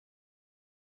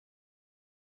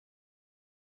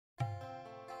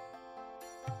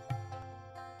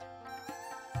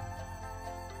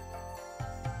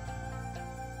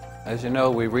As you know,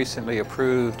 we recently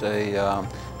approved a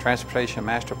transportation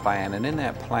master plan, and in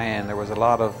that plan there was a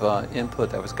lot of input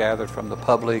that was gathered from the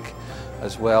public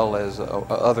as well as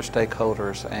other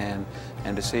stakeholders, and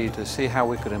to see how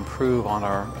we could improve on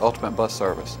our ultimate bus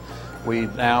service. We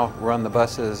now run the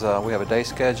buses, we have a day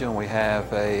schedule and we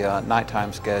have a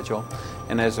nighttime schedule,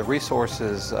 and as the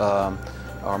resources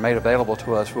are made available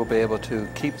to us, we'll be able to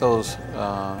keep those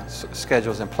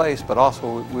schedules in place, but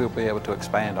also we'll be able to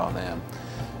expand on them.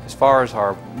 As far as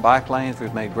our bike lanes,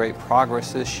 we've made great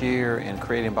progress this year in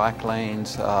creating bike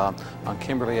lanes on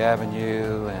Kimberly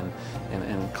Avenue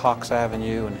and Cox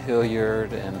Avenue and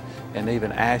Hilliard and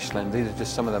even Ashland. These are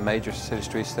just some of the major city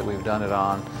streets that we've done it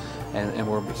on, and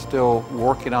we're still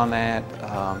working on that.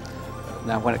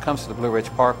 Now, when it comes to the Blue Ridge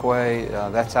Parkway,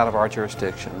 that's out of our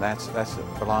jurisdiction. That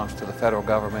belongs to the federal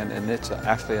government, and it's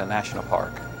actually a national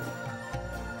park.